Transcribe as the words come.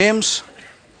James,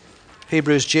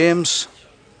 Hebrews James.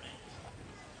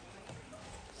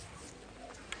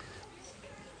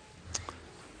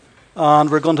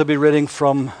 And we're going to be reading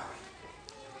from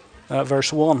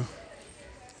verse 1.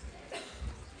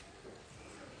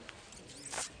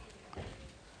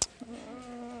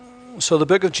 So the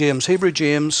book of James, Hebrew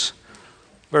James,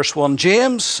 verse 1.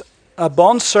 James, a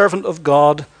bondservant of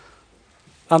God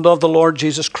and of the Lord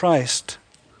Jesus Christ,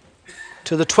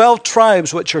 to the 12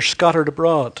 tribes which are scattered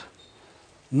abroad.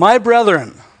 My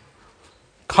brethren,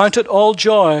 count it all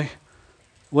joy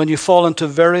when you fall into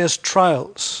various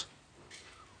trials,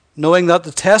 knowing that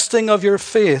the testing of your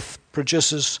faith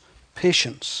produces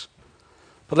patience.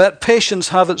 But let patience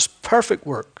have its perfect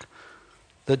work,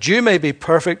 that you may be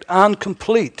perfect and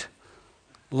complete,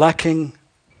 lacking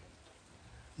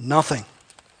nothing.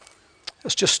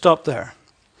 Let's just stop there.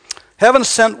 Heaven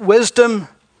sent wisdom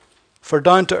for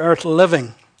down-to-earth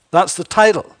living. That's the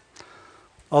title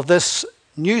of this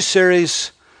new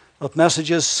series of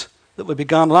messages that we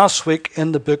began last week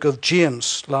in the book of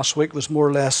James. Last week was more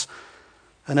or less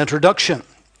an introduction.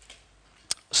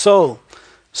 So,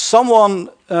 someone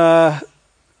has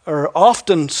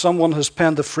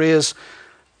penned the phrase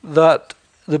that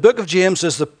the book of James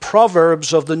is the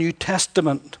Proverbs of the New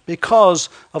Testament because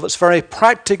of its very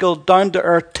practical,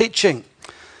 down-to-earth teaching.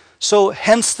 So,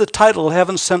 hence the title,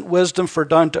 Heaven Sent Wisdom for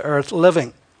Down-to-Earth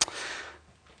Living.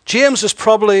 James is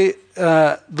probably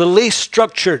the least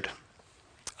structured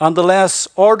and the less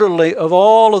orderly of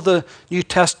all of the New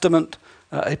Testament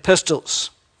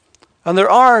epistles. And there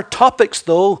are topics,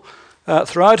 though,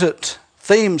 throughout it,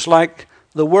 themes like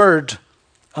the Word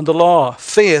and the law,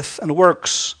 faith and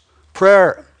works,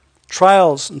 prayer,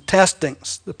 trials and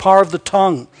testings, the power of the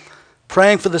tongue,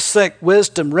 praying for the sick,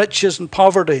 wisdom, riches and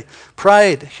poverty,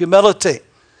 pride, humility,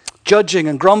 judging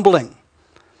and grumbling.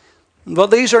 But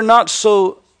these are not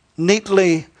so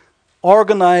neatly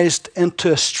organized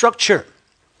into a structure.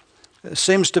 It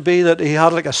seems to be that he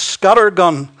had like a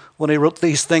scattergun when he wrote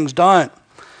these things down.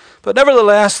 But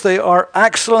nevertheless, they are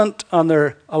excellent and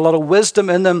there's a lot of wisdom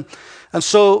in them. And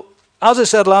so, as I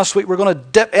said last week, we're going to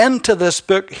dip into this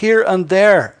book here and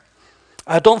there.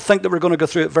 I don't think that we're going to go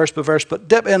through it verse by verse, but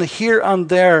dip in here and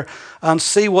there and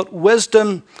see what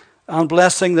wisdom and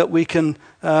blessing that we can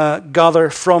gather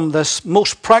from this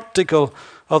most practical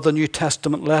of the New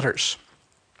Testament letters.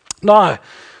 Now,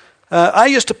 I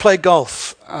used to play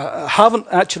golf. I haven't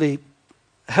actually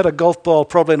hit a golf ball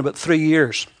probably in about 3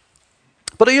 years.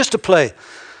 But I used to play.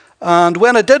 And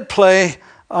when I did play,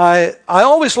 I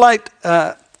always liked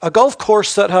a golf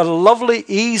course that had a lovely,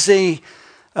 easy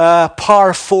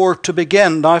par 4 to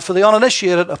begin. Now, for the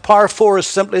uninitiated, a par 4 is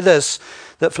simply this,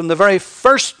 that from the very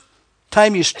first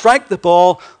time you strike the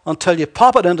ball until you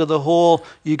pop it into the hole,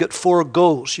 you get 4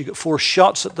 goes. You get 4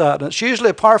 shots at that. And it's usually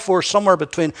a par 4 somewhere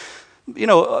between,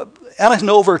 anything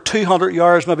over 200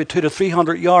 yards, maybe 200 to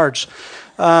 300 yards.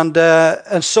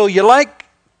 And so you like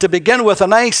to begin with a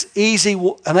nice,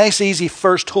 easy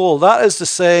first hole. That is to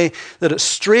say that it's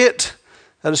straight,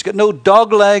 that it's got no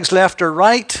dog legs left or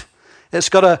right. It's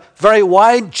got a very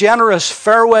wide, generous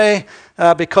fairway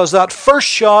because that first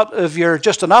shot, if you're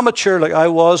just an amateur like I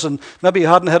was and maybe you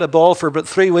hadn't hit a ball for about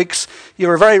 3 weeks, you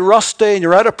were very rusty and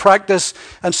you're out of practice.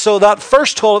 And so that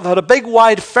first hole, if it had a big,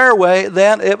 wide fairway,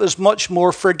 then it was much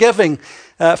more forgiving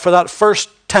for that first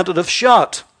tentative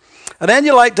shot. And then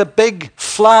you liked a big,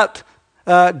 flat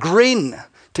green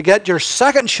to get your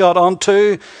second shot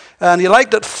onto, and you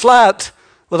liked it flat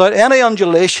without any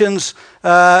undulations,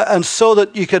 and so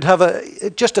that you could have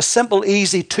just a simple,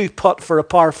 easy 2-putt for a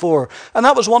par 4. And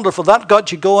that was wonderful. That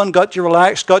got you going, got you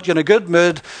relaxed, got you in a good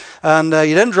mood, and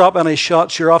you didn't drop any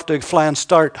shots. You're off to a flying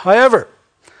start. However,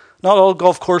 not all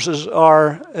golf courses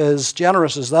are as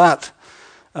generous as that.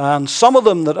 And some of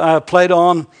them that I have played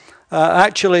on,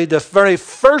 actually the very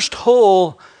first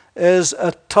hole is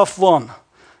a tough one.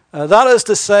 That is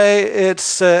to say, it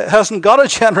hasn't got a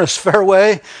generous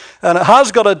fairway, and it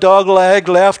has got a dog leg,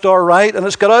 left or right, and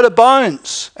it's got out of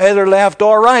bounds, either left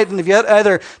or right. And if you hit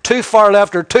either too far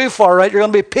left or too far right, you're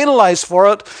going to be penalised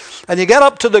for it. And you get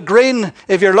up to the green,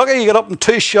 if you're lucky, you get up in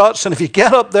 2 shots, and if you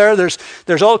get up there,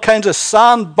 there's all kinds of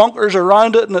sand bunkers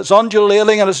around it, and it's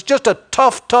undulating, and it's just a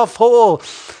tough hole.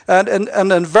 And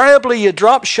invariably, you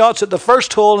drop shots at the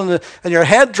first hole, and your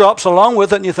head drops along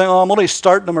with it, and you think, oh, I'm only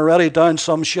starting, I'm already down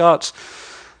some shots.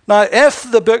 Now,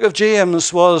 if the book of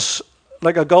James was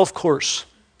like a golf course,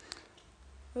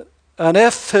 and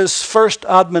if his first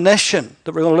admonition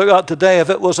that we're going to look at today, if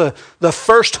it was the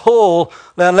first hole,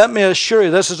 then let me assure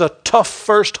you, this is a tough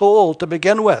first hole to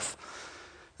begin with.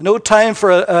 No time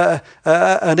for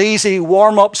an easy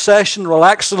warm-up session,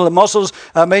 relaxing the muscles.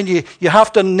 I mean, you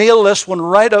have to nail this one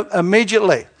right up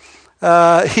immediately.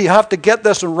 You have to get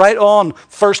this one right on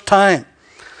first time.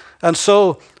 And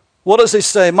so, what does he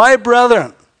say? My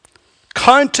brethren,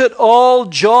 count it all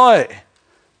joy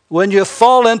when you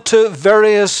fall into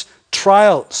various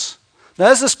trials. Now,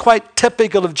 this is quite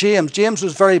typical of James. James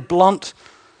was very blunt.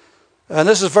 And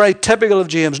this is very typical of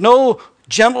James. No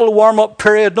gentle warm-up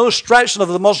period, no stretching of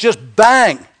the muscles, just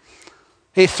bang.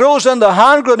 He throws in the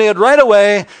hand grenade right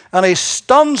away, and he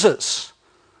stuns us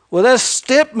with this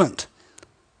statement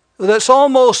that it's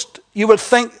almost, you would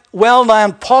think, well nigh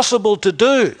impossible to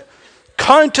do.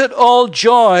 Count it all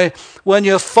joy when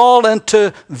you fall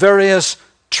into various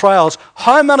trials.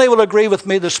 How many will agree with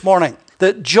me this morning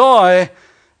that joy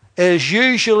is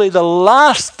usually the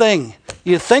last thing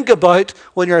you think about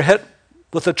when you're hit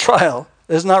with a trial?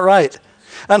 Isn't that right?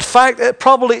 In fact, it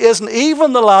probably isn't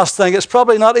even the last thing. It's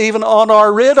probably not even on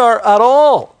our radar at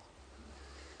all.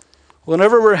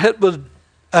 Whenever we're hit with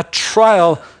a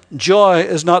trial, joy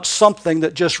is not something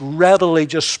that just readily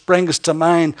just springs to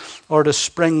mind or just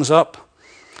springs up.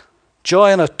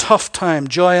 Joy in a tough time,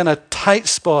 joy in a tight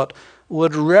spot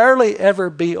would rarely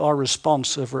ever be our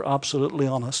response if we're absolutely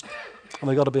honest. And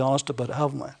we've got to be honest about it,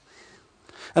 haven't we?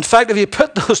 In fact, if you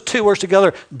put those two words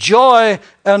together, joy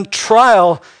and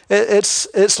trial,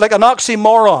 it's like an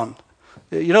oxymoron.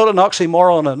 You know what an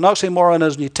oxymoron is? An oxymoron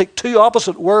is when you take two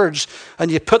opposite words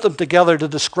and you put them together to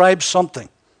describe something.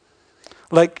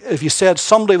 Like if you said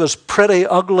somebody was pretty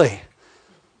ugly.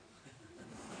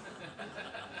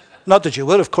 Not that you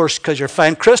would, of course, because you're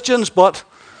fine Christians, but,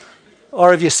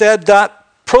 or if you said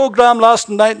that program last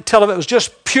night and tell them it was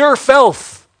just pure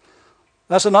filth.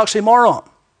 That's an oxymoron.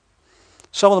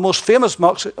 Some of the most famous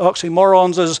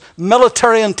oxymorons is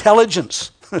military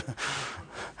intelligence.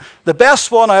 The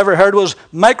best one I ever heard was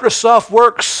Microsoft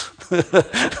Works.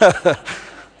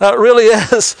 That really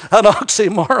is an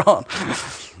oxymoron.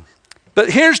 But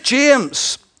here's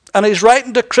James, and he's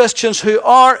writing to Christians who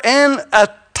are in a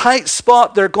tight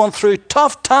spot. They're going through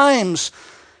tough times,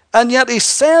 and yet he's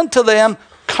saying to them,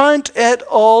 count it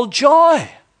all joy.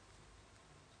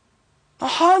 Now,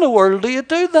 how in the world do you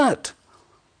do that?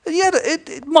 Yet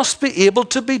it must be able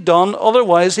to be done,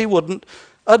 otherwise he wouldn't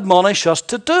admonish us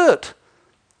to do it.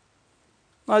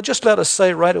 Now, just let us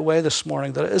say right away this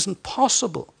morning that it isn't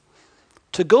possible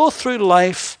to go through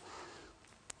life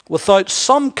without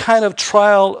some kind of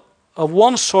trial of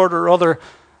one sort or other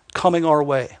coming our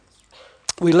way.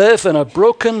 We live in a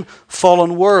broken,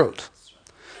 fallen world.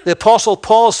 The Apostle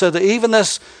Paul said that even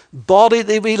this body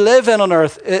that we live in on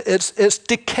earth, it's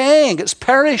decaying, it's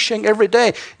perishing every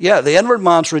day. Yeah, the inward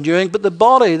man's renewing, but the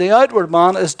body, the outward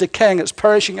man, is decaying, it's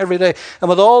perishing every day. And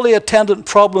with all the attendant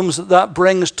problems that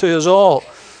brings to us all.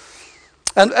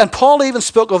 And Paul even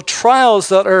spoke of trials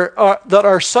that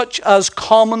are such as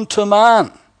common to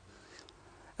man.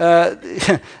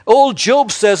 Old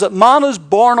Job says that man is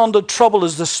born unto trouble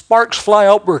as the sparks fly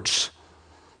upwards.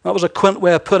 That was a quaint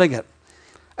way of putting it.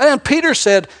 And then Peter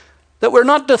said that we're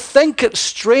not to think it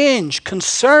strange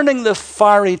concerning the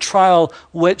fiery trial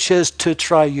which is to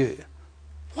try you.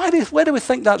 Why do we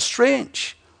think that's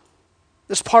strange?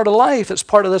 It's part of life. It's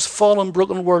part of this fallen,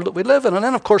 broken world that we live in. And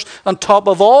then, of course, on top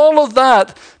of all of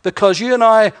that, because you and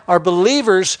I are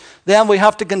believers, then we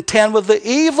have to contend with the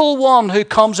evil one who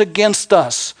comes against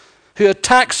us, who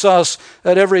attacks us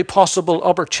at every possible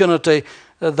opportunity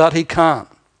that he can.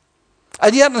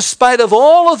 And yet, in spite of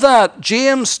all of that,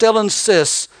 James still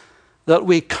insists that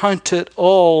we count it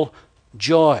all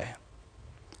joy.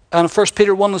 And in 1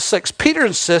 Peter 1:6, Peter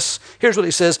insists, here's what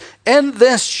he says, in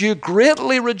this you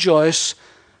greatly rejoice,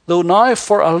 though now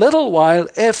for a little while,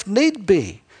 if need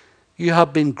be, you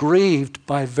have been grieved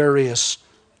by various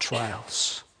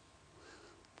trials.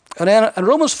 And then in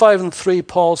Romans 5:3,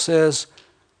 Paul says,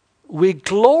 we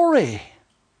glory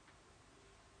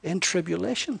in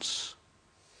tribulations.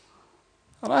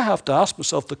 And I have to ask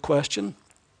myself the question,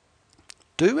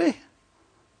 do we?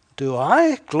 Do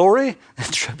I glory in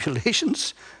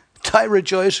tribulations? Do I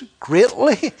rejoice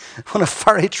greatly when a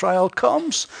fiery trial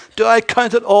comes? Do I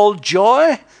count it all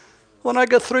joy when I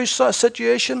get through such a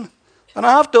situation? And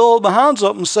I have to hold my hands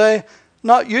up and say,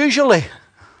 not usually.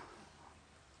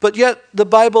 But yet the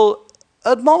Bible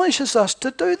admonishes us to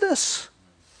do this.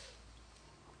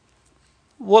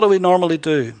 What do we normally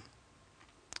do?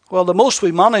 Well, the most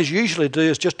we manage usually do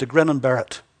is just to grin and bear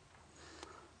it.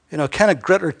 You know, kind of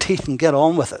grit our teeth and get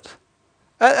on with it.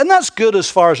 And that's good as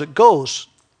far as it goes.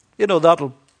 You know,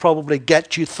 that'll probably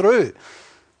get you through.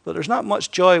 But there's not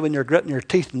much joy when you're gritting your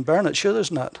teeth and bearing it. Sure there's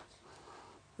not.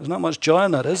 There's not much joy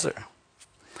in that, is there?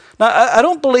 Now, I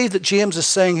don't believe that James is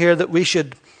saying here that we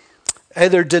should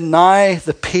either deny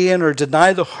the pain or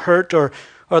deny the hurt or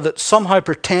that somehow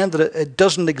pretend that it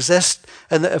doesn't exist,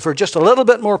 and that if we're just a little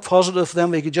bit more positive,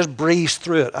 then we could just breeze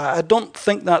through it. I don't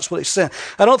think that's what he's saying.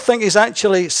 I don't think he's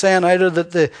actually saying either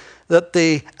that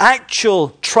the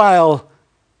actual trial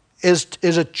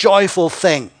is a joyful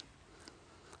thing.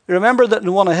 You remember that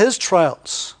in one of his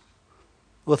trials,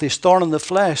 with his thorn in the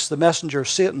flesh, the messenger of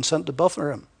Satan sent to buffet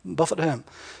him.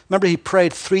 Remember, he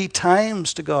prayed 3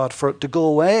 times to God for it to go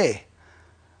away.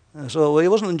 So he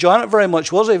wasn't enjoying it very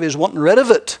much, was he? He was wanting rid of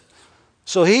it.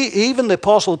 So even the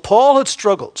Apostle Paul had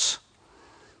struggles.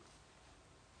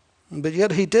 But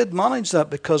yet he did manage that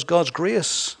because God's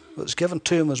grace that was given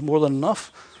to him was more than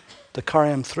enough to carry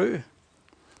him through.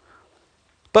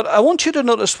 But I want you to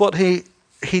notice what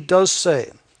he does say.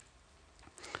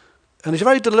 And he's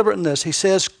very deliberate in this. He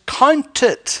says, count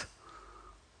it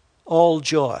all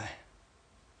joy.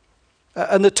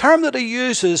 And the term that he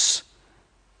uses,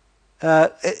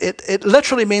 it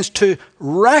literally means to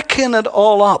reckon it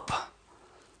all up.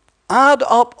 Add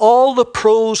up all the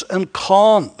pros and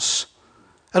cons.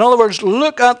 In other words,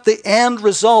 look at the end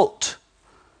result.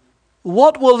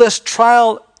 What will this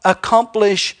trial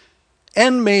accomplish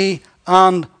in me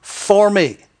and for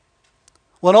me?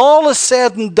 When all is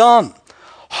said and done,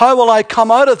 how will I come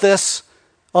out of this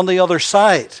on the other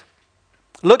side?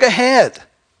 Look ahead.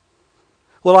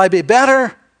 Will I be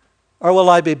better or will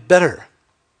I be bitter?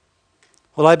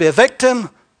 Will I be a victim?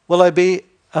 Will I be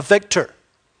a victor?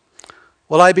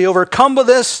 Will I be overcome by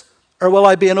this or will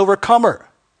I be an overcomer?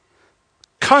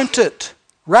 Count it,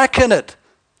 reckon it,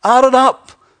 add it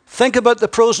up. Think about the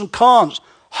pros and cons.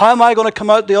 How am I going to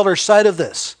come out the other side of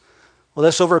this? Will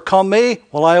this overcome me?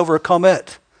 Will I overcome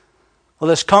it? Will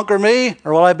this conquer me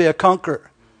or will I be a conqueror?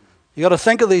 You've got to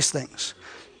think of these things.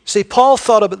 See, Paul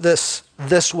thought about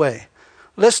this way.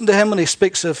 Listen to him when he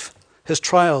speaks of his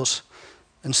trials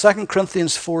in 2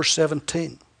 Corinthians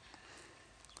 4:17.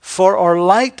 For our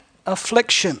light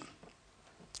affliction.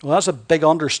 Well, that's a big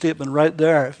understatement right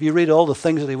there. If you read all the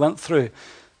things that he went through,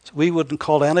 we wouldn't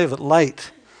call any of it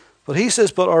light. But he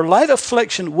says, but our light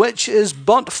affliction, which is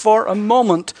but for a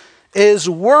moment, is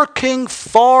working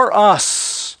for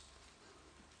us.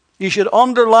 You should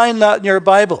underline that in your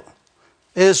Bible.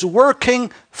 Is working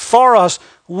for us.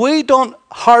 We don't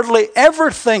hardly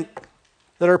ever think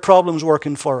that our problem's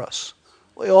working for us.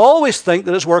 We always think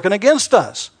that it's working against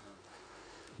us.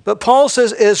 But Paul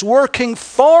says, is working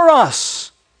for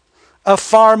us a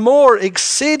far more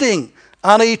exceeding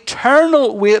an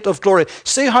eternal weight of glory.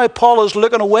 See how Paul is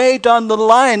looking away down the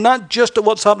line, not just at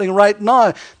what's happening right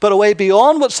now, but away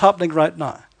beyond what's happening right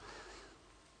now.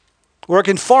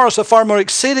 Working for us a far more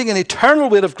exceeding an eternal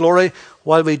weight of glory,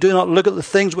 while we do not look at the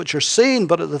things which are seen,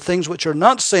 but at the things which are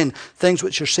not seen. Things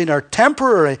which are seen are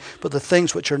temporary, but the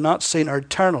things which are not seen are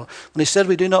eternal. When he said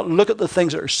we do not look at the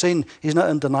things that are seen, he's not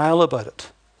in denial about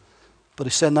it. But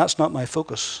he's saying that's not my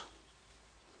focus.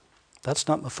 That's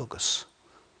not my focus.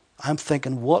 I'm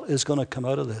thinking, what is going to come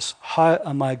out of this? How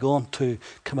am I going to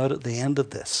come out at the end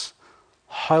of this?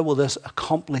 How will this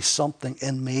accomplish something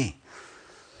in me?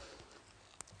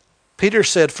 Peter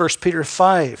said, 1 Peter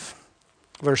 5,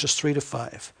 verses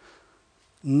 3-5.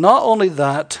 Not only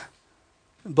that,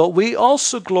 but we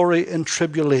also glory in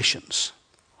tribulations.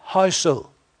 How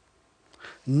so?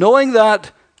 Knowing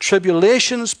that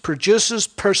tribulations produces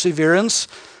perseverance,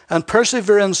 and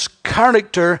perseverance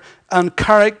character, and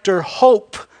character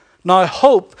hope. Now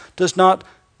hope does not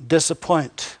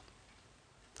disappoint.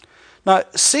 Now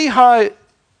see how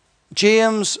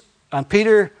James and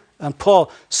Peter and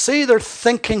Paul, see their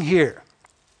thinking here.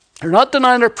 They're not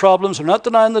denying their problems, they're not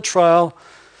denying the trial.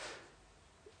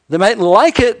 They mightn't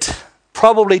like it,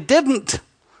 probably didn't.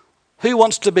 Who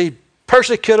wants to be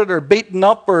persecuted or beaten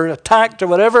up or attacked or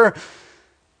whatever?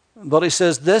 But he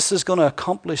says, this is going to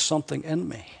accomplish something in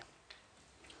me.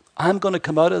 I'm going to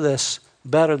come out of this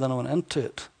better than I went into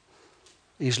it.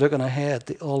 He's looking ahead.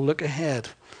 They all look ahead.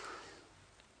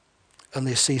 And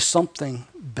they see something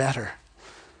better.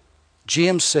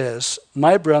 James says,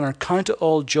 my brethren, count it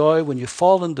all joy when you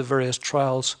fall into various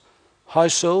trials. How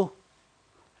so?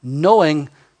 Knowing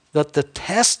that the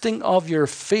testing of your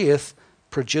faith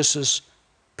produces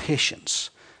patience.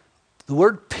 The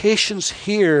word patience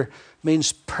here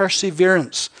means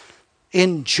perseverance,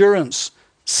 endurance,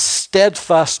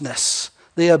 steadfastness,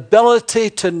 the ability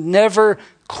to never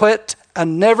quit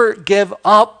and never give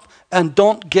up and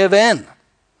don't give in.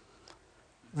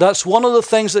 That's one of the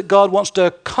things that God wants to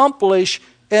accomplish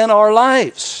in our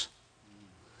lives.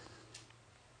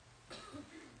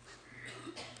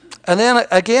 And then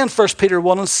again, 1 Peter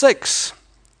 1:6.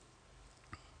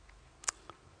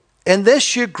 In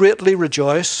this you greatly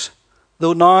rejoice,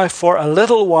 though now for a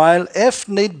little while, if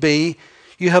need be,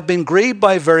 you have been grieved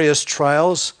by various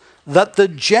trials, that the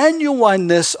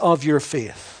genuineness of your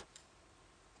faith,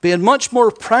 being much more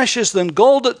precious than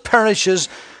gold that perishes,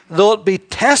 though it be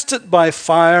tested by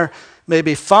fire, may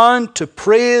be found to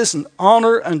praise and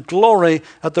honor and glory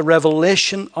at the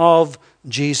revelation of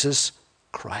Jesus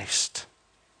Christ.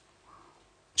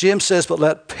 James says, but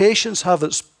let patience have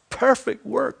its perfect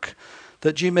work,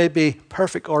 that you may be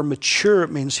perfect or mature,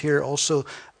 it means here also,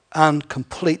 and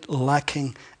complete,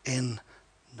 lacking in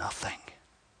nothing.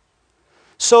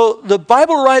 So the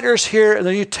Bible writers here in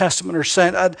the New Testament are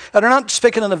saying, and they're not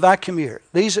speaking in a vacuum here.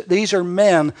 These are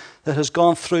men that has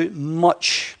gone through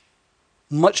much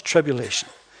tribulation.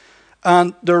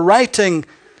 And they're writing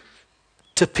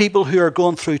to people who are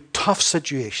going through tough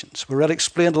situations. We already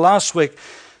explained last week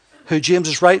who James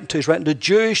is writing to. He's writing to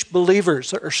Jewish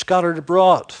believers that are scattered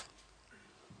abroad.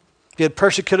 Being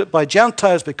persecuted by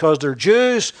Gentiles because they're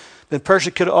Jews, been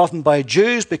persecuted often by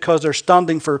Jews because they're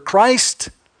standing for Christ.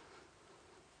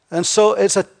 And so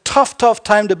it's a tough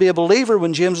time to be a believer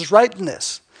when James is writing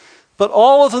this. But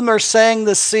all of them are saying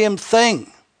the same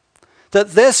thing,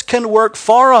 that this can work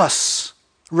for us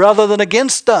rather than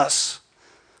against us.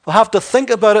 We'll have to think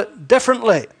about it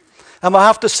differently. And we'll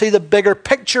have to see the bigger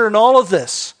picture in all of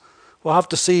this. We'll have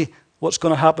to see what's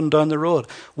going to happen down the road.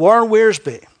 Warren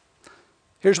Wiersbe,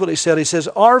 here's what he said. He says,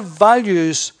 our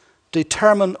values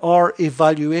determine our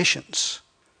evaluations.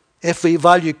 If we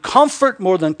value comfort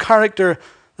more than character,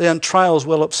 then trials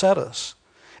will upset us.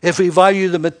 If we value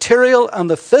the material and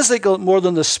the physical more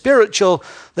than the spiritual,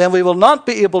 then we will not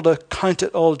be able to count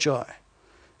it all joy.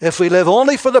 If we live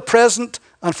only for the present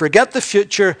and forget the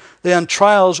future, then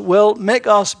trials will make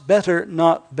us better,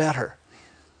 not better.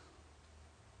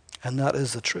 And that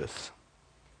is the truth.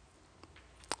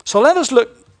 So let us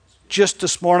look just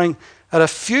this morning at a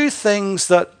few things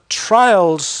that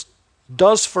trials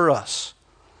does for us,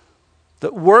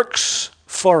 that works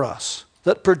for us,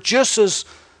 that produces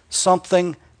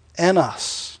something in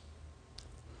us.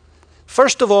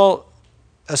 First of all,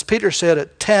 as Peter said,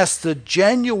 it tests the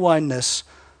genuineness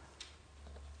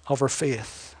of our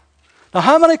faith. Now,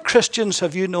 how many Christians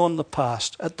have you known in the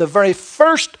past, at the very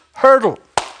first hurdle,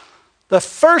 the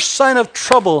first sign of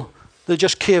trouble, they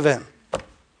just cave in.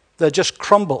 They just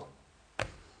crumble.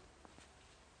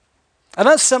 And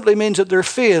that simply means that their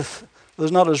faith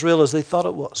was not as real as they thought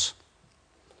it was.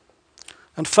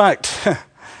 In fact,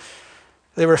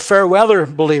 they were fair weather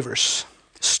believers,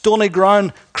 stony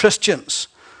ground Christians.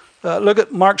 Look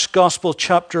at Mark's Gospel,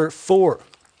 chapter 4.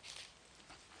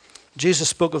 Jesus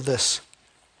spoke of this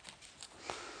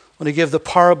when he gave the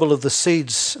parable of the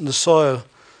seeds in the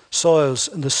soils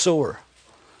and the sower.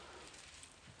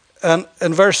 And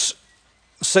in verse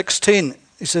 16,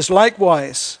 he says,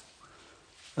 likewise,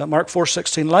 Mark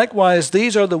 4:16, likewise,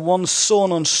 these are the ones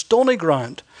sown on stony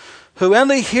ground, who when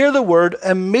they hear the word,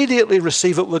 immediately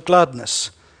receive it with gladness.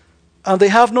 And they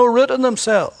have no root in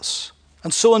themselves,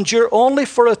 and so endure only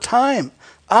for a time.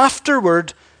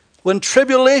 Afterward, when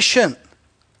tribulation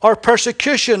or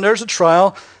persecution, there's a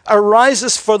trial,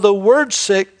 arises for the word's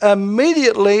sake,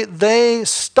 immediately they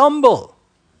stumble.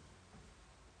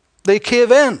 They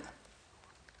cave in.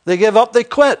 They give up, they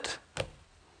quit.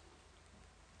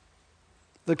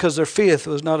 Because their faith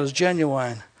was not as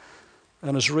genuine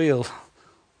and as real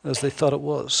as they thought it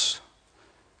was.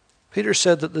 Peter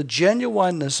said that the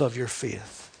genuineness of your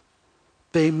faith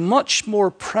be much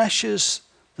more precious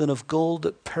than of gold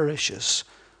that perishes,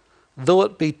 though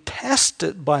it be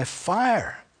tested by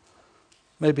fire,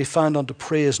 may be found unto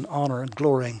praise and honor and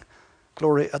glory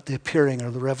at the appearing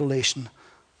or the revelation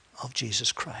of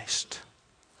Jesus Christ.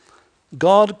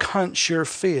 God counts your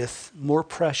faith more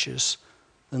precious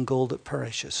than gold that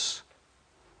perishes.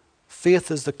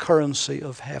 Faith is the currency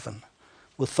of heaven.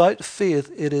 Without faith,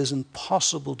 it is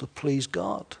impossible to please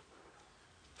God.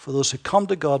 For those who come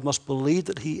to God must believe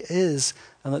that he is,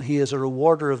 and that he is a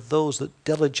rewarder of those that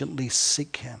diligently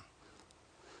seek him.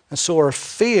 And so our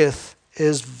faith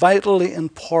is vitally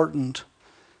important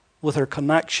with our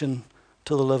connection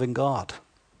to the living God.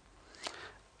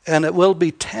 And it will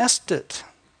be tested.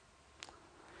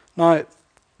 Now,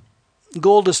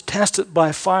 gold is tested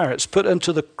by fire. It's put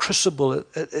into the crucible.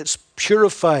 It's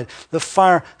purified. The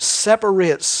fire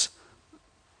separates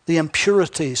the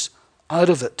impurities out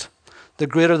of it. The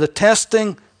greater the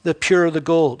testing, the purer the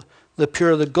gold. The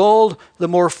purer the gold, the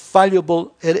more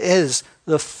valuable it is.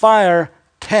 The fire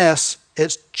tests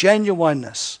its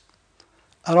genuineness.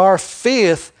 And our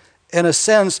faith, in a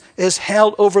sense, is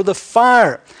held over the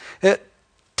fire. It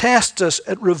tests us.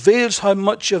 It reveals how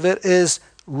much of it is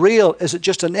real? Is it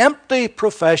just an empty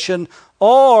profession,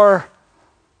 or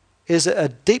is it a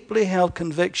deeply held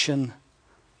conviction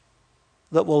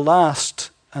that will last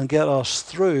and get us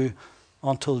through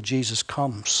until Jesus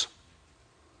comes?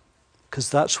 Because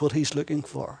that's what he's looking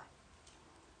for.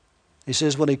 He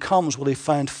says when he comes, will he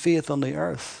find faith on the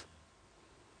earth?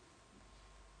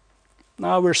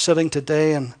 Now we're sitting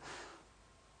today, and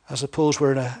I suppose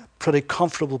we're in a pretty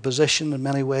comfortable position in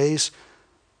many ways,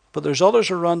 but there's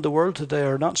others around the world today who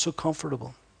are not so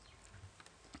comfortable.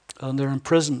 And they're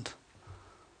imprisoned.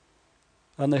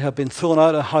 And they have been thrown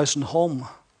out of house and home.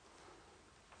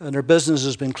 And their business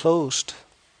has been closed.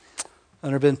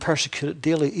 And they're being persecuted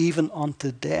daily, even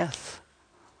unto death.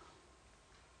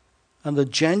 And the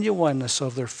genuineness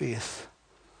of their faith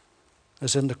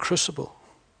is in the crucible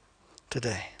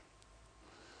today.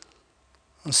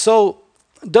 And so,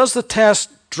 does the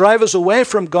test drive us away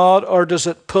from God, or does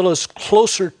it pull us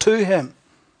closer to him?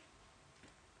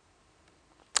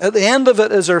 At the end of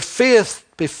it, is our faith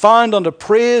be found unto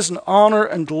praise and honor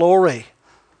and glory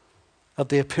at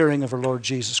the appearing of our Lord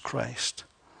Jesus Christ?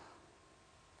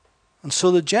 And so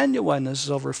the genuineness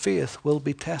of our faith will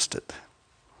be tested.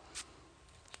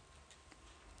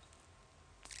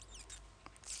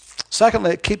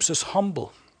 Secondly, it keeps us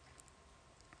humble.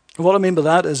 And what I mean by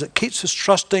that is it keeps us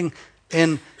trusting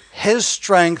in his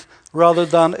strength rather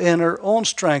than in our own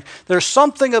strength. There's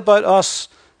something about us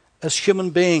as human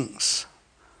beings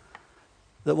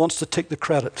that wants to take the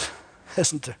credit,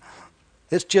 isn't there?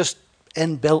 It's just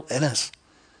inbuilt in us.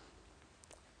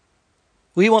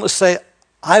 We want to say,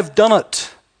 I've done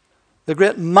it. The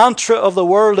great mantra of the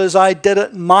world is, I did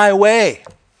it my way.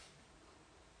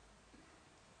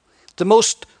 The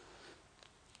most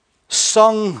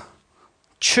sung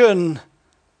tune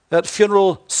at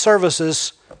funeral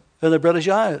services in the British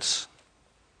Isles.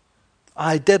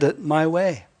 I did it my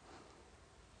way.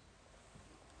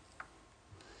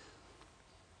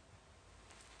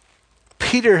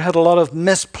 Peter had a lot of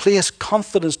misplaced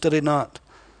confidence, did he not?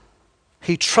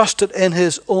 He trusted in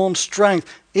his own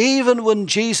strength. Even when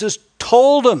Jesus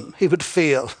told him he would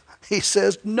fail, he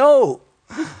says, no,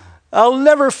 I'll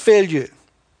never fail you.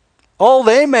 All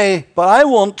they may, but I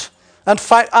won't. In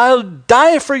fact, I'll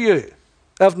die for you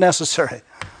if necessary.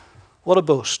 What a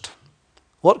boast.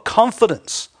 What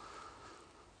confidence.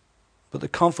 But the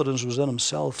confidence was in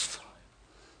himself.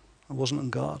 It wasn't in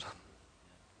God.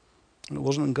 And it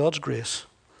wasn't in God's grace.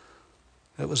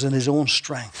 It was in his own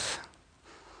strength.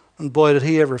 And boy, did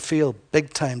he ever fail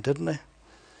big time, didn't he?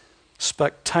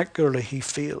 Spectacularly he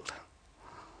failed.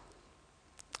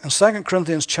 In 2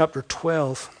 Corinthians chapter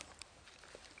 12,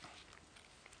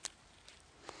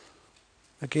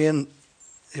 again,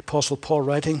 the Apostle Paul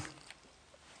writing.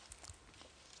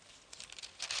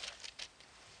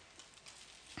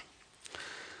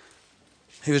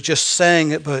 He was just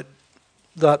saying about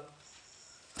that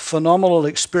phenomenal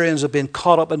experience of being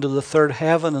caught up into the third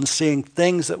heaven and seeing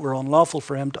things that were unlawful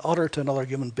for him to utter to another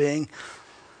human being.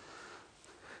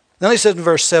 Then he said in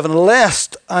verse 7,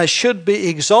 lest I should be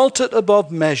exalted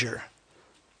above measure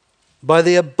by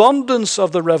the abundance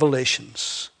of the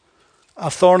revelations, a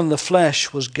thorn in the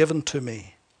flesh was given to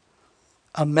me,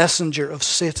 a messenger of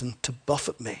Satan to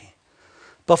buffet me.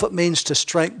 Buffet means to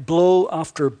strike blow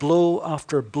after blow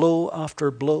after blow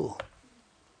after blow.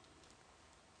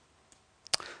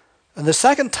 And the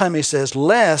second time he says,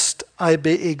 lest I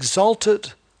be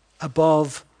exalted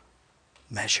above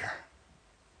measure.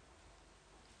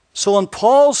 So in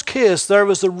Paul's case, there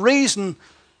was the reason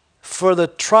for the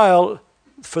trial,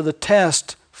 for the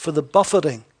test, for the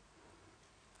buffeting.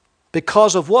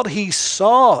 Because of what he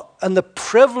saw and the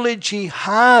privilege he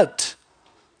had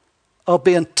of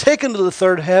being taken to the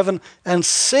third heaven and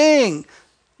seeing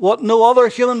what no other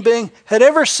human being had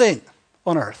ever seen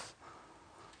on earth.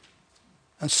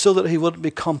 And so that he wouldn't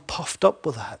become puffed up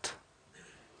with that.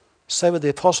 Say, would the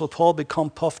Apostle Paul become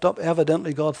puffed up?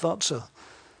 Evidently God thought so.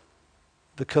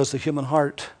 Because the human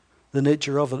heart, the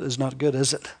nature of it is not good,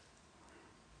 is it?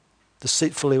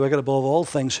 Deceitfully wicked above all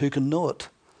things, who can know it?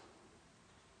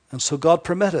 And so God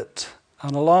permitted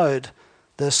and allowed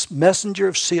this messenger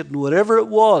of Satan, whatever it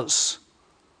was,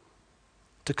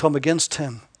 to come against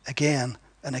him again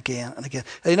and again and again.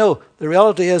 And you know, the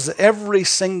reality is that every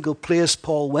single place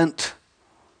Paul went,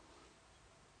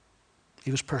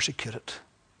 he was persecuted.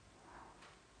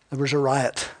 There was a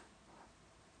riot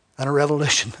and a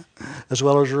revolution as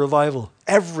well as a revival.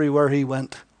 Everywhere he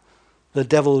went, the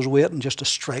devil was waiting just to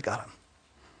strike at him.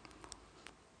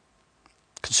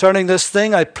 Concerning this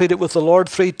thing, I pleaded with the Lord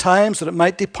 3 times that it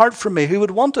might depart from me. Who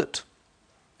would want it?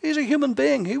 He's a human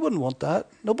being. He wouldn't want that.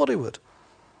 Nobody would.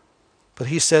 But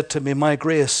he said to me, my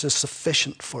grace is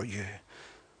sufficient for you,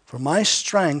 For my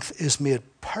strength is made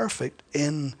perfect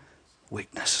in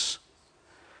weakness.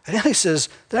 And then he says,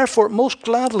 therefore, most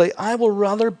gladly, I will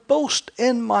rather boast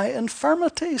in my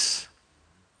infirmities.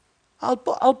 I'll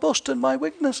boast in my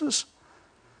weaknesses,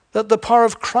 that the power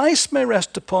of Christ may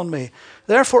rest upon me.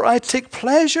 Therefore, I take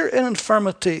pleasure in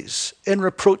infirmities, in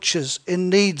reproaches, in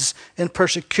needs, in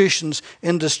persecutions,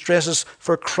 in distresses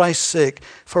for Christ's sake.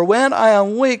 For when I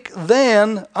am weak,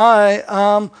 then I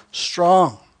am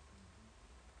strong.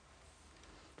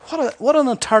 What an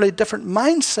entirely different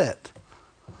mindset.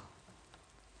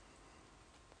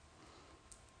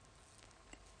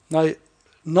 Now,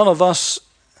 none of us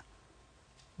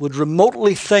would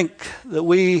remotely think that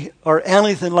we are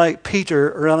anything like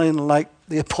Peter or anything like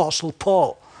the Apostle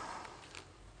Paul.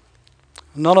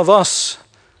 None of us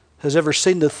has ever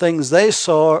seen the things they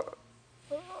saw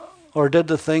or did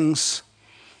the things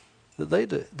that they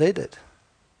did.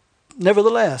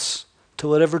 Nevertheless, to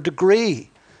whatever degree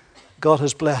God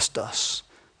has blessed us,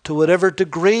 to whatever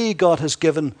degree God has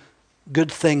given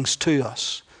good things to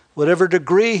us, whatever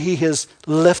degree he has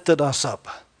lifted us up,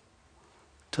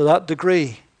 to that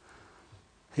degree,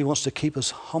 he wants to keep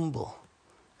us humble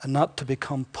and not to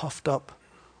become puffed up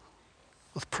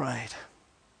with pride.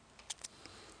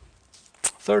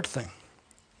 Third thing,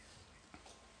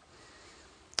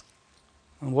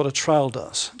 and what a trial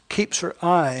does, keeps her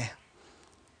eye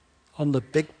on the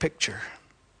big picture.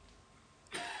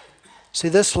 See,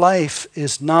 this life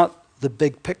is not the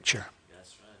big picture.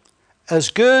 That's right. As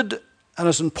good and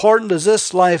as important as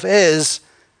this life is,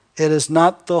 it is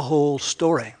not the whole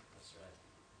story. That's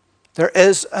right. There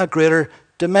is a greater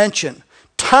dimension.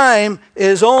 Time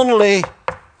is only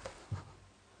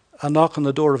a knock on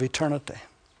the door of eternity.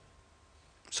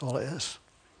 That's all it is.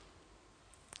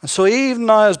 And so even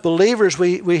now as believers,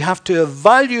 we have to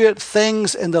evaluate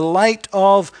things in the light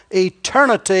of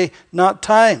eternity, not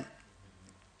time.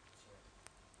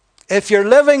 If you're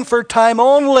living for time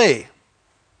only,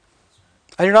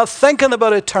 and you're not thinking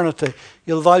about eternity,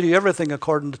 you'll value everything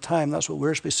according to time. That's what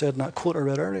Wiersbe said in that quote I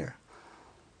read earlier.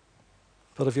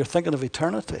 But if you're thinking of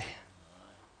eternity,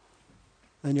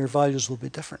 then your values will be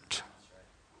different.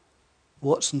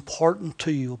 What's important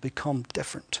to you will become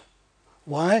different.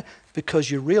 Why?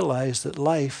 Because you realize that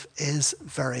life is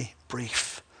very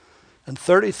brief. In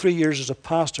 33 years as a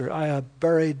pastor, I have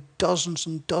buried dozens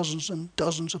and dozens and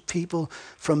dozens of people,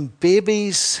 from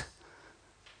babies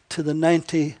to the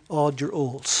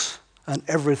 90-odd-year-olds and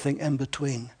everything in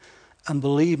between. And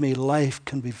believe me, life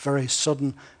can be very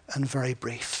sudden and very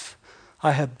brief.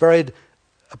 I have buried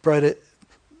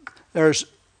there's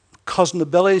cousin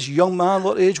of Billy's, young man,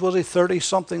 what age was he?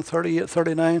 30-something, 38,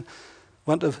 39.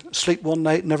 Went to sleep one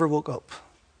night, never woke up.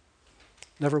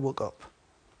 Never woke up.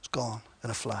 It's gone in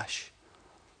a flash.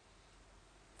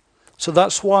 So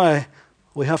that's why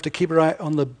we have to keep our eye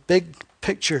on the big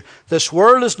picture. This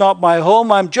world is not my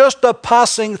home. I'm just a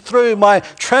passing through. My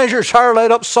treasures are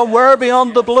laid up somewhere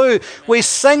beyond the blue. We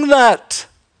sing that.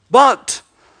 But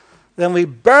then we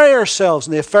bury ourselves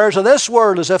in the affairs of this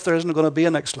world as if there isn't going to be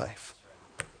a next life.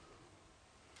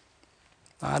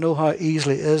 I know how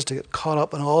easily it is to get caught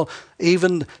up in all,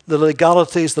 even the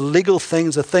legalities, the legal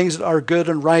things, the things that are good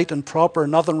and right and proper,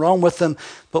 nothing wrong with them,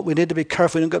 but we need to be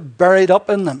careful we don't get buried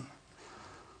up in them,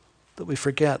 that we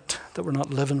forget that we're not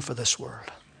living for this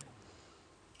world.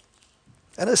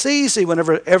 And it's easy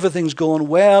whenever everything's going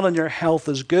well and your health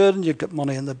is good and you've got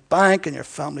money in the bank and your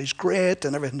family's great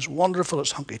and everything's wonderful,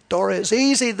 it's hunky-dory. It's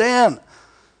easy then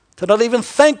to not even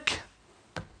think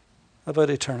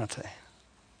about eternity.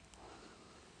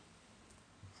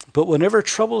 But whenever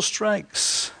trouble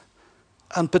strikes,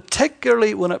 and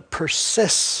particularly when it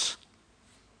persists,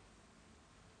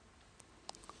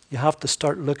 you have to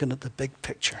start looking at the big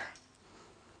picture.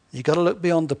 You've got to look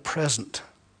beyond the present.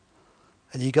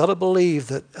 And you've got to believe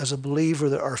that as a believer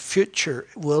that our future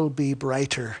will be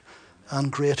brighter and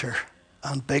greater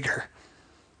and bigger.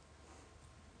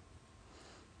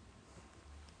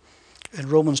 In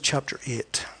Romans chapter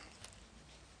 8.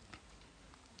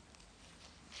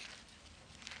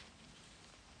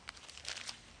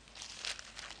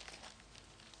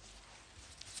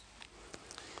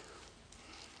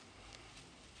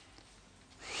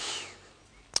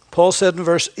 Paul said in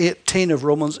verse 18 of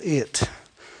Romans 8,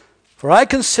 "For I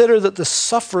consider that the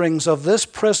sufferings of this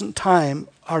present time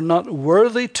are not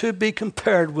worthy to be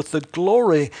compared with the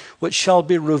glory which shall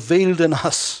be revealed in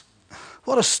us."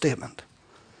 What a statement.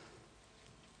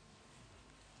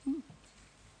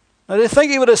 Now, do you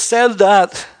think he would have said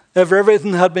that if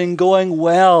everything had been going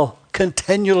well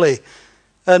continually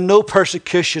and no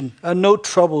persecution and no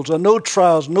troubles and no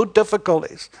trials, no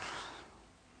difficulties?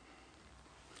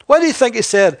 Why do you think he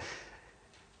said,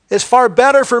 It's far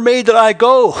better for me that I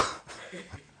go.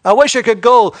 I wish I could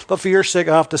go, but for your sake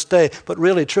I have to stay. But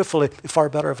really, truthfully, it's far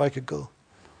better if I could go.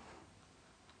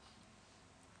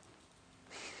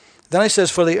 Then he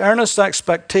says, for the earnest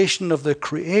expectation of the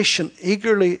creation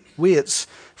eagerly waits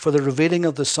for the revealing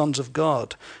of the sons of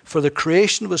God. For the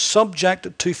creation was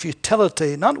subjected to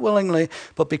futility, not willingly,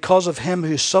 but because of him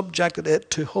who subjected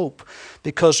it to hope.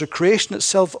 Because the creation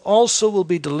itself also will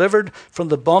be delivered from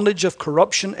the bondage of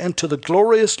corruption into the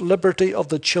glorious liberty of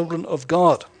the children of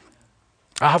God.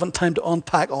 I haven't time to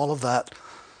unpack all of that.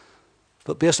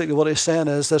 But basically what he's saying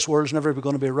is this world's never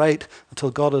going to be right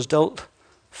until God has dealt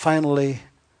finally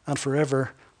and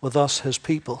forever with us, his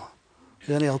people.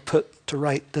 Then he'll put to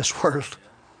right this world.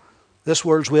 This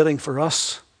world's waiting for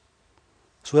us.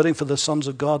 It's waiting for the sons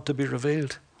of God to be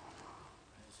revealed.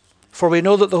 For we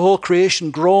know that the whole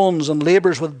creation groans and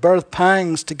labors with birth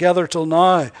pangs together till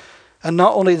now. And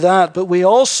not only that, but we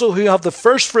also who have the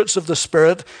first fruits of the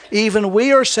Spirit, even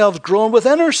we ourselves groan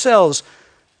within ourselves,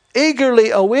 eagerly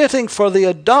awaiting for the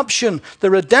adoption,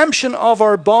 the redemption of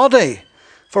our body.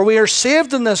 For we are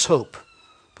saved in this hope.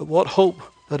 But what hope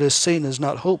that is seen is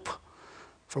not hope.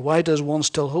 For why does one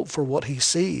still hope for what he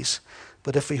sees?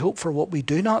 But if we hope for what we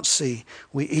do not see,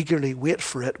 we eagerly wait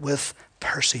for it with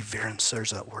perseverance.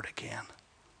 There's that word again.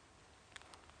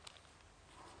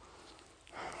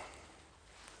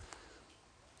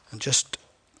 And just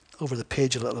over the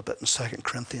page a little bit in 2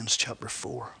 Corinthians chapter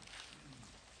 4.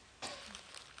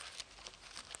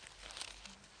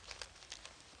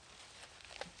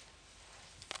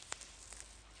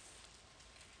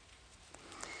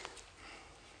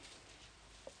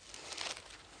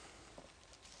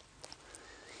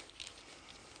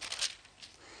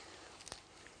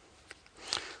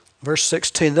 Verse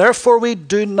 16, therefore we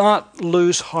do not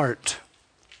lose heart.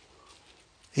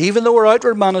 Even though our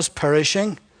outward man is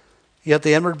perishing, yet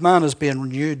the inward man is being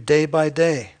renewed day by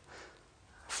day.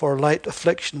 For light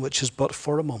affliction, which is but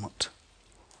for a moment,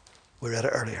 we read it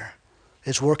earlier,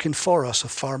 is working for us a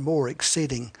far more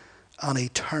exceeding an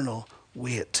eternal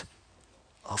weight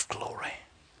of glory.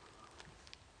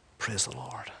 Praise the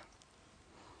Lord.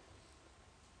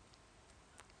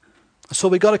 So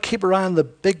we got to keep our eye on the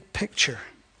big picture.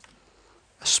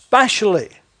 Especially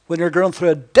when you're going through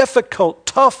a difficult,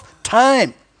 tough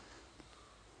time.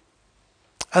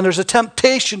 And there's a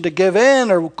temptation to give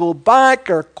in or go back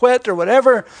or quit or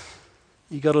whatever.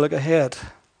 You got to look ahead.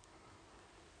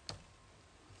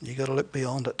 You got to look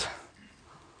beyond it.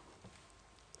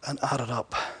 And add it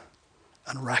up.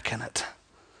 And reckon it.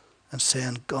 And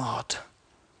saying, God,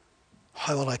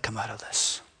 how will I come out of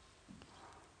this?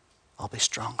 I'll be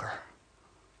stronger.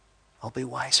 I'll be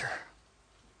wiser.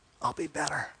 I'll be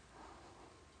better.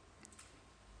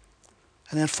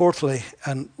 And then fourthly,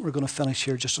 and we're going to finish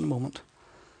here just in a moment,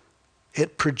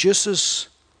 it produces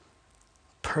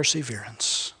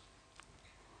perseverance.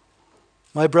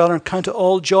 My brethren, count it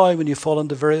all joy when you fall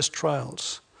into various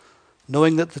trials,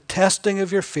 knowing that the testing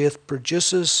of your faith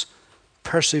produces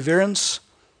perseverance,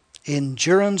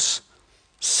 endurance,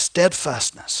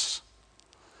 steadfastness.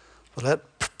 But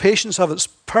let patience have its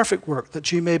perfect work,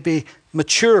 that you may be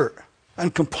mature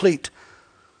and complete,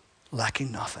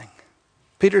 lacking nothing.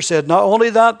 Peter said, not only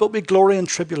that, but we glory in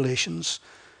tribulations,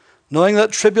 knowing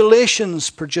that tribulations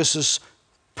produces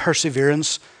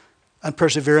perseverance, and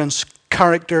perseverance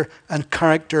character, and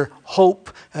character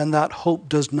hope, and that hope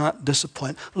does not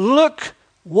disappoint. Look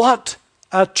what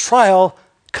a trial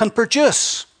can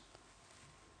produce.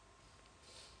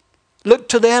 Look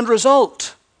to the end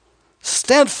result.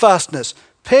 Steadfastness,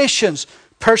 patience,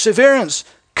 perseverance,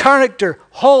 character,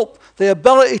 hope, the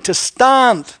ability to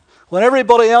stand when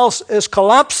everybody else is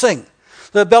collapsing.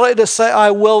 The ability to say, I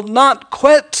will not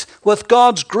quit. With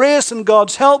God's grace and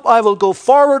God's help, I will go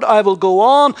forward, I will go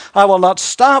on, I will not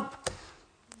stop.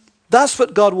 That's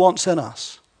what God wants in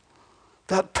us.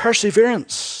 That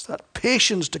perseverance, that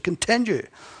patience to continue.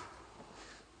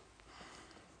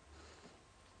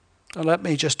 And let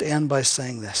me just end by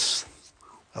saying this.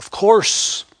 Of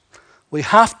course, we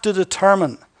have to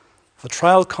determine if a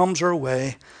trial comes our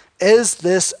way, is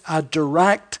this a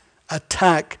direct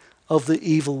attack of the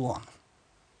evil one?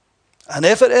 And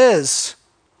if it is,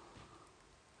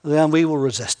 then we will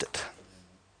resist it.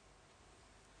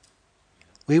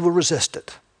 We will resist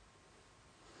it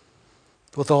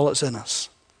with all that's in us.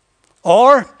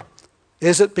 Or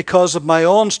is it because of my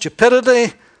own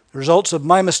stupidity, the results of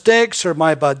my mistakes or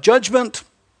my bad judgment?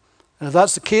 And if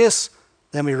that's the case,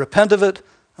 then we repent of it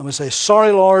and we say,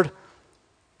 sorry, Lord,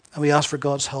 and we ask for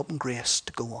God's help and grace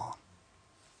to go on.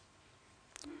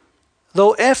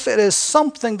 Though if it is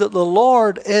something that the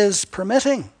Lord is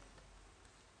permitting,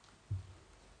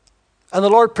 and the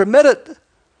Lord permitted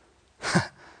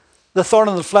the thorn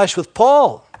in the flesh with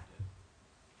Paul.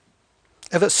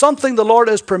 If it's something the Lord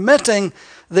is permitting,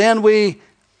 then we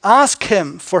ask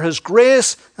him for his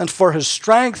grace and for his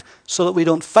strength, so that we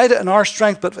don't fight it in our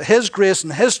strength, but for his grace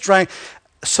and his strength,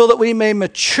 so that we may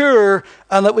mature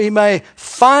and that we may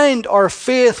find our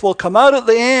faith will come out at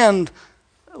the end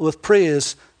with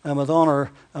praise and with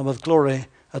honor and with glory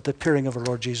at the appearing of our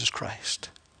Lord Jesus Christ.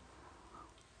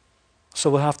 So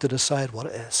we'll have to decide what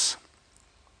it is.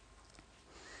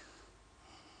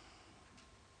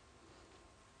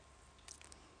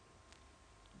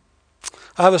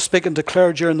 I was speaking to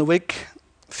Claire during the week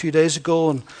a few days ago,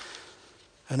 and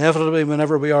inevitably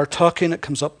whenever we are talking, it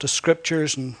comes up to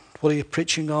scriptures and what are you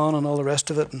preaching on and all the rest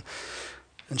of it.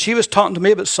 And she was talking to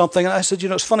me about something, and I said,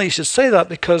 it's funny you should say that,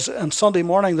 because on Sunday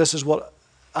morning this is what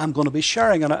I'm going to be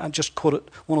sharing. And I just quoted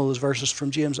one of those verses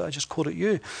from James. I just quoted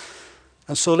you.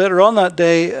 And so later on that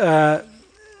day,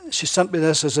 she sent me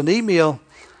this as an email,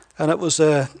 and it was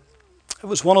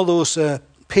one of those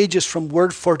pages from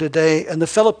Word for Today in the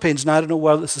Philippines. Now I don't know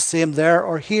whether it's the same there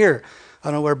or here. I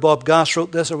don't know where Bob Gass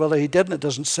wrote this or whether he didn't. It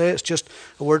doesn't say. It's just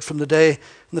a word from the day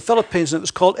in the Philippines, and it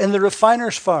was called In the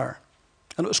Refiner's Fire.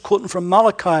 And it was quoting from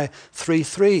Malachi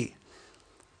 3:3.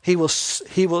 He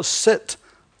will sit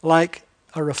like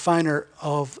a refiner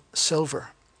of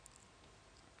silver.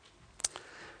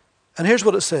 And here's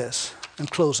what it says in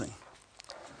closing.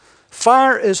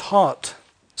 Fire is hot,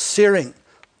 searing,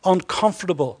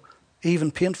 uncomfortable,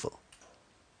 even painful.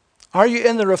 Are you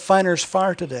in the refiner's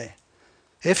fire today?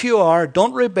 If you are,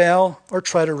 don't rebel or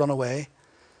try to run away,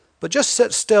 but just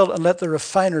sit still and let the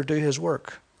refiner do his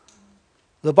work.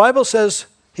 The Bible says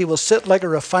he will sit like a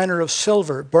refiner of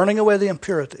silver, burning away the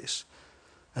impurities.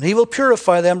 And he will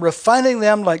purify them, refining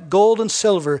them like gold and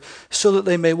silver, so that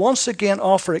they may once again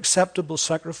offer acceptable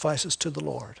sacrifices to the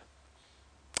Lord.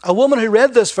 A woman who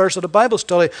read this verse at a Bible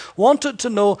study wanted to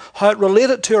know how it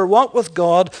related to her walk with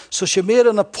God, so she made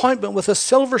an appointment with a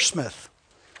silversmith.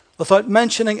 Without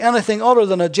mentioning anything other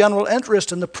than a general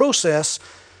interest in the process,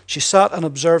 she sat and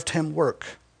observed him work.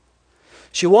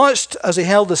 She watched as he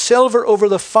held the silver over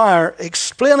the fire,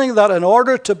 explaining that in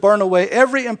order to burn away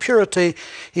every impurity,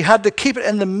 he had to keep it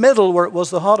in the middle where it was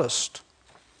the hottest.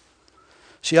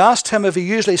 She asked him if he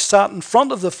usually sat in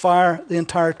front of the fire the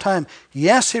entire time.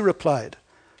 Yes, he replied.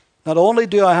 Not only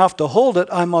do I have to hold it,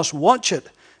 I must watch it.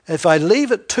 If I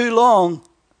leave it too long,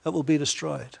 it will be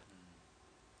destroyed.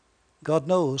 God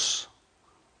knows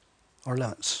our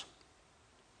limits.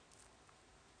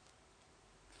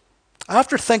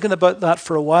 After thinking about that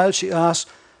for a while, she asked,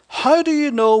 how do you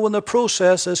know when the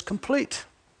process is complete?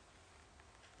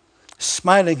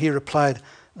 Smiling, he replied,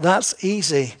 that's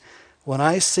easy when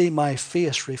I see my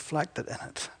face reflected in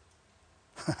it.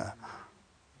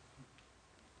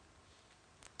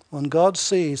 When God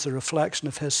sees the reflection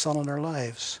of his Son in our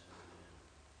lives,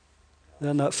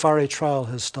 then that fiery trial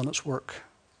has done its work.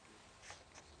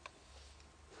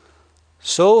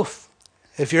 So,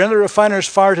 if you're in the refiner's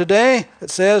fire today, it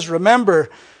says, remember,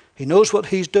 he knows what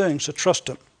he's doing, so trust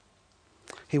him.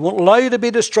 He won't allow you to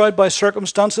be destroyed by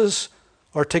circumstances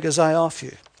or take his eye off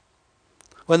you.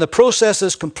 When the process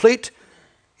is complete,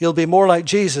 you'll be more like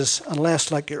Jesus and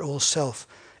less like your old self.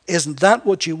 Isn't that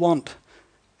what you want?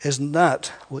 Isn't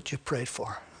that what you prayed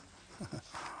for?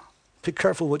 Be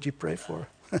careful what you pray for.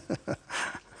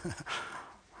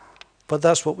 But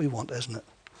that's what we want, isn't it?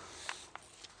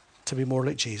 To be more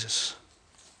like Jesus.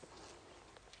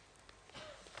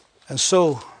 And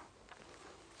so,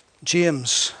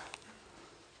 James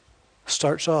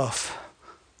starts off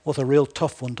with a real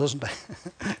tough one, doesn't he?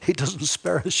 He doesn't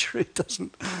spare us, sure he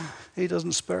doesn't. He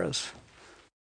doesn't spare us.